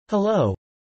Hello.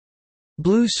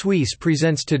 Blue Suisse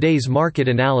presents today's market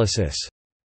analysis.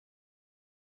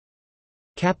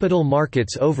 Capital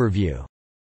Markets Overview.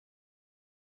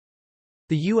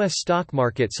 The U.S. stock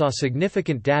market saw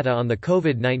significant data on the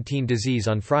COVID-19 disease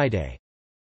on Friday.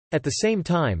 At the same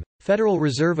time, Federal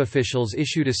Reserve officials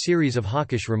issued a series of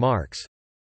hawkish remarks.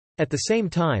 At the same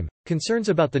time, concerns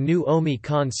about the new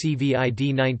Omicron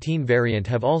COVID-19 variant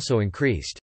have also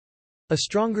increased. A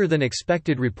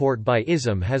stronger-than-expected report by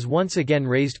ISM has once again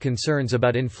raised concerns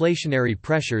about inflationary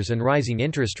pressures and rising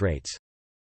interest rates.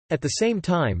 At the same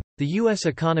time, the U.S.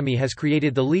 economy has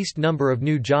created the least number of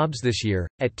new jobs this year,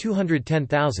 at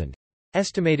 210,000,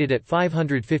 estimated at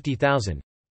 550,000.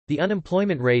 The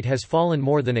unemployment rate has fallen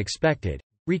more than expected,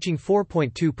 reaching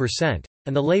 4.2%,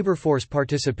 and the labor force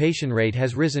participation rate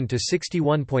has risen to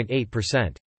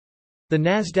 61.8%. The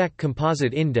Nasdaq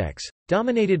Composite Index,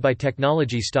 dominated by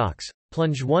technology stocks,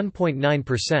 plunged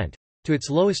 1.9%, to its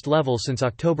lowest level since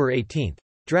October 18,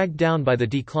 dragged down by the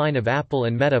decline of Apple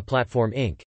and Meta Platform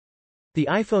Inc. The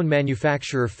iPhone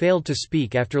manufacturer failed to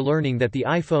speak after learning that the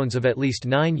iPhones of at least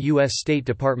 9 U.S. State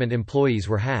Department employees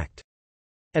were hacked.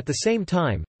 At the same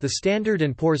time, the Standard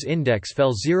 & Poor's Index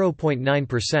fell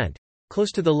 0.9%,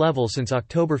 close to the level since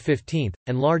October 15,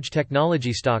 and large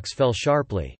technology stocks fell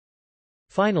sharply.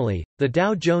 Finally, the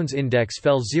Dow Jones Index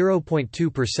fell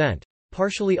 0.2%,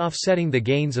 partially offsetting the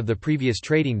gains of the previous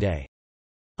trading day.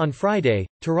 On Friday,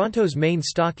 Toronto's main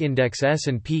stock index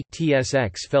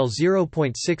S&P/TSX fell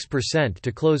 0.6%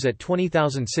 to close at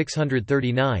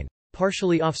 20,639,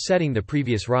 partially offsetting the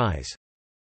previous rise.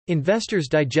 Investors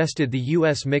digested the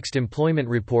U.S. mixed employment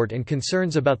report and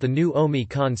concerns about the new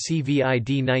Omicron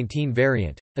COVID-19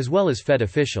 variant, as well as Fed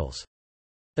officials.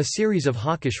 A series of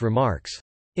hawkish remarks.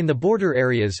 In the border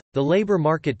areas, the labor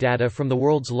market data from the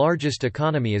world's largest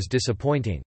economy is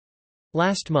disappointing.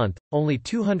 Last month, only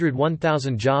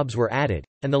 201,000 jobs were added,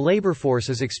 and the labor force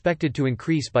is expected to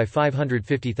increase by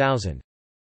 550,000.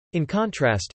 In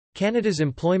contrast, Canada's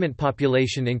employment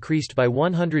population increased by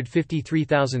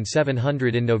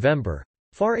 153,700 in November,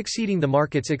 far exceeding the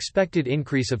market's expected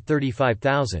increase of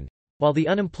 35,000, while the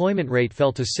unemployment rate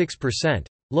fell to 6%,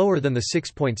 lower than the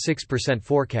 6.6%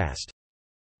 forecast.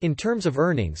 In terms of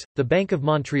earnings, the Bank of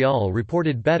Montreal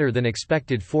reported better than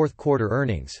expected fourth-quarter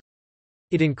earnings.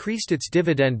 It increased its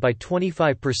dividend by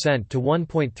 25% to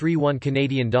 1.31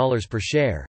 Canadian dollars per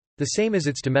share, the same as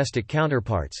its domestic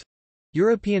counterparts.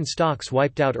 European stocks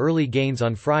wiped out early gains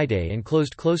on Friday and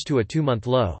closed close to a two-month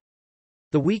low.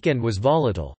 The weekend was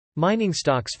volatile. Mining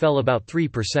stocks fell about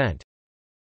 3%.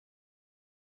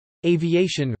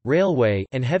 Aviation, railway,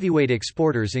 and heavyweight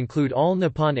exporters include All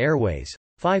Nippon Airways,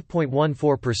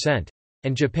 5.14%,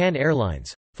 and Japan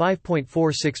Airlines,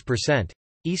 5.46%,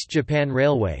 East Japan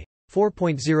Railway,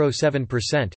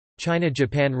 4.07%, China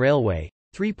Japan Railway,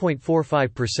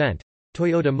 3.45%,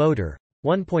 Toyota Motor,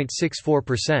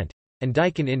 1.64%, and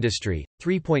Daikin Industry,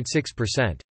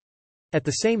 3.6%. At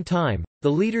the same time,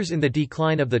 the leaders in the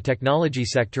decline of the technology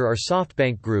sector are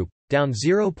SoftBank Group, down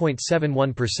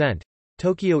 0.71%,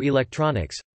 Tokyo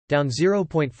Electronics, down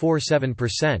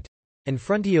 0.47%, and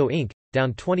Frontio Inc.,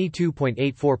 down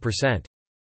 22.84%.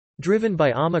 Driven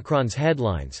by Omicron's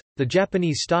headlines, the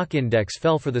Japanese stock index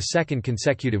fell for the second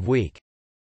consecutive week.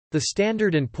 The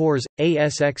Standard & Poor's,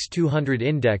 ASX 200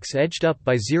 index edged up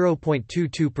by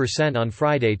 0.22% on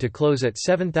Friday to close at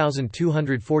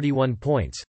 7,241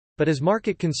 points, but as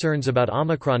market concerns about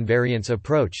Omicron variants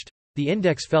approached, the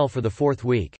index fell for the fourth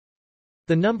week.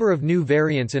 The number of new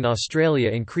variants in Australia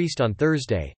increased on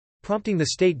Thursday, prompting the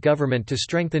state government to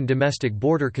strengthen domestic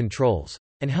border controls,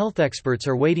 and health experts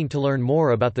are waiting to learn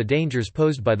more about the dangers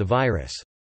posed by the virus.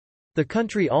 The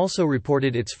country also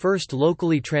reported its first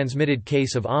locally transmitted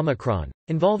case of Omicron,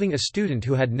 involving a student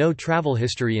who had no travel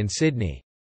history in Sydney.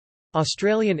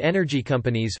 Australian energy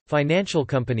companies, financial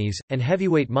companies, and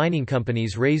heavyweight mining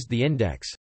companies raised the index.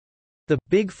 The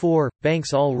Big Four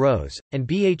banks all rose, and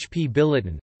BHP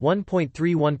Billiton,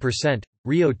 1.31%,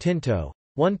 Rio Tinto,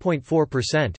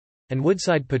 1.4%, and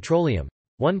Woodside Petroleum,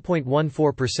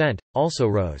 1.14%, also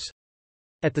rose.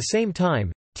 At the same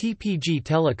time, TPG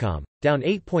Telecom, down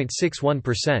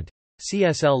 8.61%,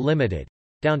 CSL Limited,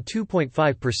 down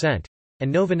 2.5%,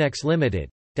 and Novonix Limited,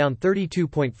 down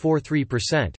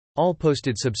 32.43%, all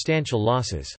posted substantial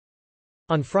losses.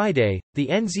 On Friday, the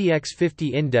NZX 50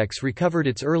 index recovered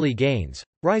its early gains,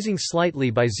 rising slightly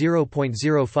by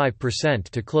 0.05%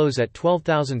 to close at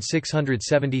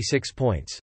 12,676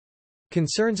 points.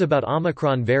 Concerns about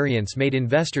Omicron variants made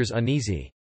investors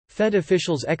uneasy. Fed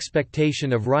officials'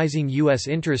 expectation of rising U.S.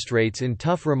 interest rates in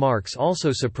tough remarks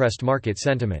also suppressed market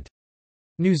sentiment.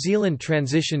 New Zealand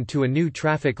transitioned to a new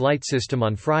traffic light system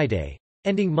on Friday,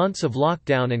 ending months of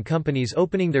lockdown and companies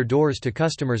opening their doors to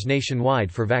customers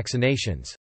nationwide for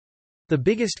vaccinations. The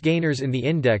biggest gainers in the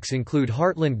index include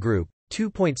Heartland Group,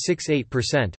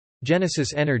 2.68%,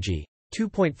 Genesis Energy,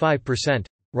 2.5%,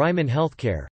 Ryman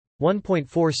Healthcare,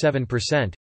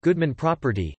 1.47%, Goodman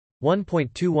Property,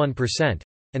 1.21%,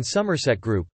 and Somerset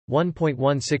Group,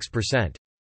 1.16%.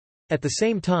 At the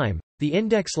same time, the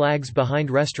index lags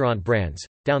behind restaurant brands,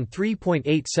 down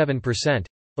 3.87%,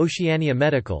 Oceania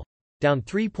Medical, down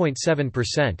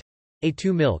 3.7%,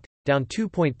 A2 Milk, down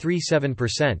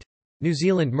 2.37%, New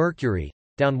Zealand Mercury,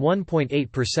 down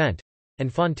 1.8%,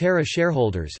 and Fonterra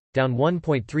Shareholders, down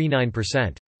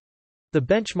 1.39%. The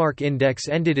benchmark index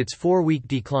ended its 4-week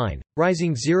decline,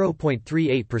 rising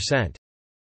 0.38%.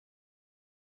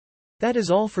 That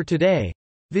is all for today.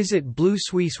 Visit Blue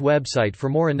Suisse website for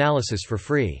more analysis for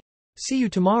free. See you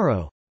tomorrow.